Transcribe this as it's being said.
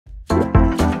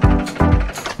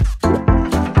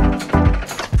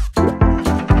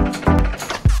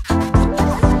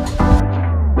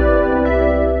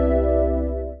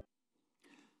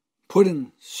Put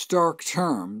in stark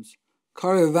terms,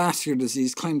 cardiovascular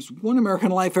disease claims one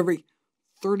American life every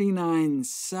 39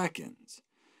 seconds.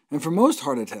 And for most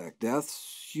heart attack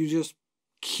deaths, you just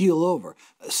keel over.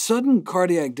 Sudden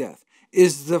cardiac death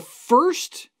is the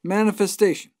first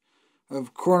manifestation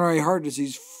of coronary heart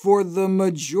disease for the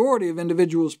majority of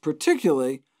individuals,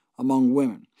 particularly among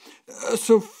women.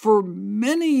 So for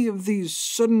many of these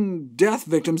sudden death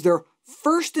victims, their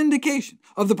first indication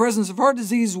of the presence of heart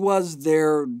disease was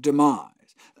their demise.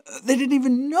 They didn't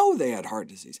even know they had heart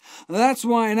disease. That's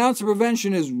why an ounce of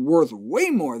prevention is worth way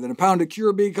more than a pound of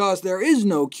cure, because there is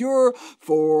no cure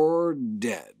for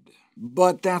dead.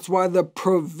 But that's why the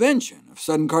prevention of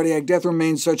sudden cardiac death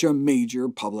remains such a major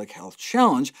public health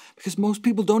challenge, because most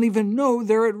people don't even know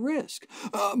they're at risk.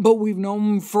 But we've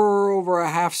known for over a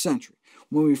half-century,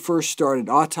 when we first started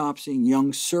autopsying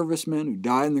young servicemen who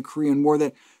died in the Korean War,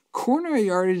 that coronary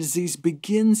artery disease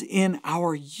begins in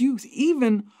our youth,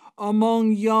 even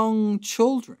among young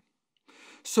children.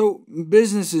 So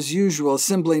business as usual is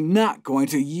simply not going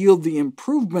to yield the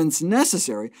improvements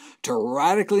necessary to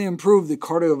radically improve the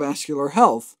cardiovascular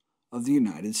health of the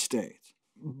United States.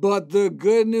 But the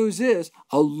good news is,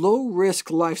 a low-risk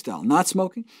lifestyle, not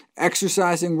smoking,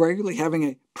 exercising regularly, having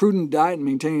a prudent diet, and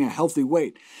maintaining a healthy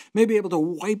weight, may be able to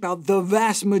wipe out the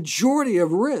vast majority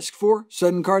of risk for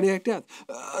sudden cardiac death.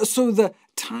 So the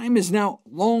time is now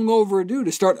long overdue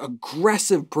to start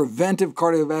aggressive preventive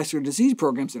cardiovascular disease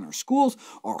programs in our schools,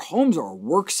 our homes, our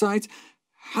work sites.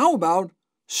 How about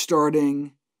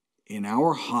starting in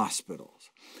our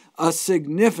hospitals? A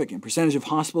significant percentage of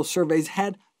hospital surveys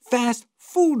had fast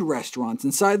food restaurants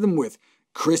inside them, with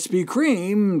Krispy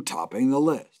Kreme topping the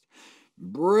list.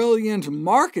 Brilliant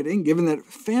marketing, given that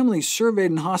families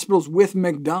surveyed in hospitals with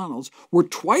McDonald's were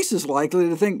twice as likely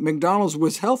to think McDonald's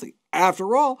was healthy.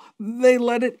 After all, they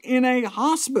let it in a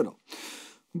hospital.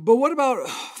 But what about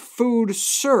food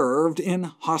served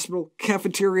in hospital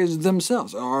cafeterias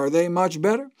themselves? Are they much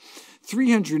better?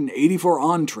 384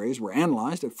 entrees were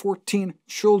analyzed at 14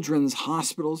 children's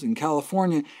hospitals in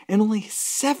California, and only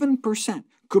 7%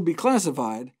 could be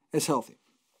classified as healthy.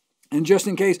 And just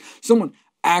in case someone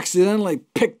accidentally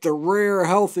picked the rare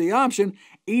healthy option,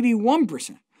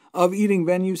 81% of eating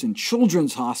venues in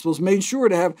children's hospitals made sure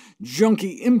to have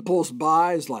junky impulse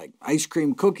buys like ice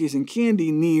cream, cookies, and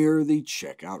candy near the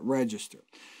checkout register.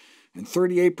 And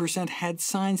 38% had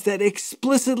signs that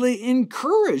explicitly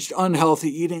encouraged unhealthy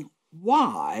eating.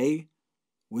 Why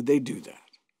would they do that?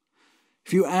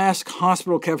 If you ask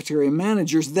hospital cafeteria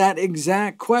managers that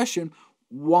exact question,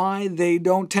 why they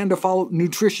don't tend to follow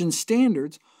nutrition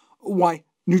standards, why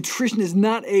nutrition is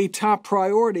not a top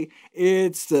priority,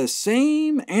 it's the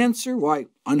same answer why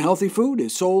unhealthy food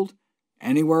is sold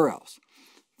anywhere else.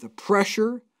 The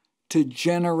pressure to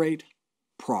generate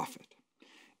profit.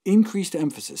 Increased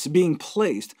emphasis being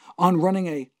placed on running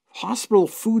a hospital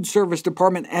food service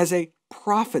department as a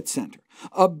profit center,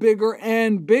 a bigger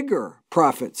and bigger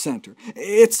profit center.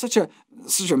 It's such a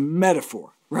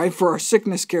metaphor, right, for our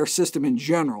sickness care system in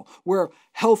general, where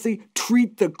healthy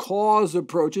treat-the-cause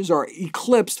approaches are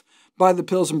eclipsed by the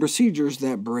pills and procedures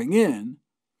that bring in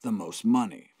the most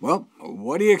money. Well,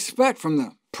 what do you expect from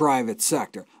the private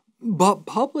sector? But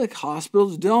public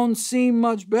hospitals don't seem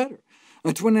much better.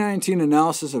 A 2019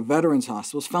 analysis of veterans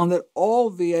hospitals found that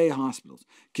all VA hospitals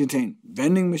contain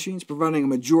vending machines providing a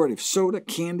majority of soda,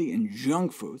 candy, and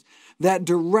junk foods that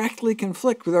directly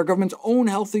conflict with our government's own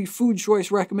healthy food choice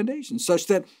recommendations, such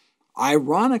that,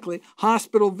 ironically,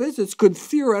 hospital visits could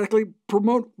theoretically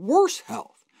promote worse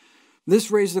health.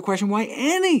 This raises the question why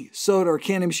any soda or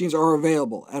candy machines are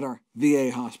available at our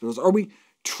VA hospitals. Are we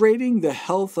trading the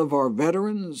health of our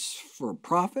veterans for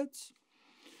profits?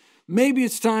 Maybe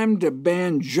it's time to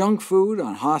ban junk food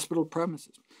on hospital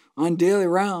premises. On daily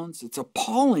rounds, it's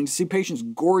appalling to see patients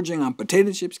gorging on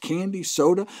potato chips, candy,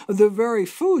 soda, the very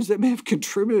foods that may have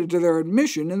contributed to their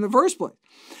admission in the first place.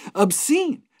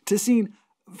 Obscene to see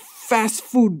fast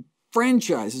food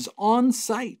franchises on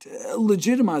site,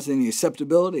 legitimizing the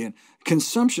acceptability and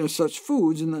consumption of such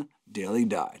foods in the daily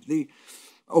diet. The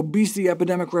obesity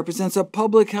epidemic represents a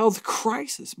public health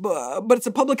crisis, but it's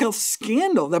a public health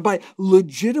scandal that by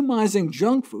legitimizing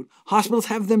junk food, hospitals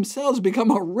have themselves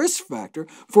become a risk factor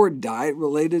for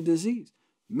diet-related disease.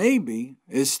 Maybe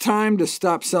it's time to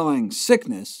stop selling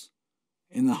sickness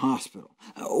in the hospital.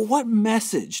 What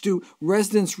message do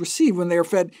residents receive when they are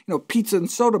fed pizza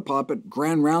and soda pop at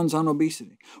grand rounds on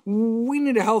obesity? We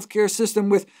need a healthcare system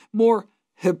with more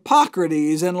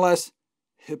Hippocrates and less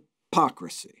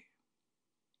hypocrisy.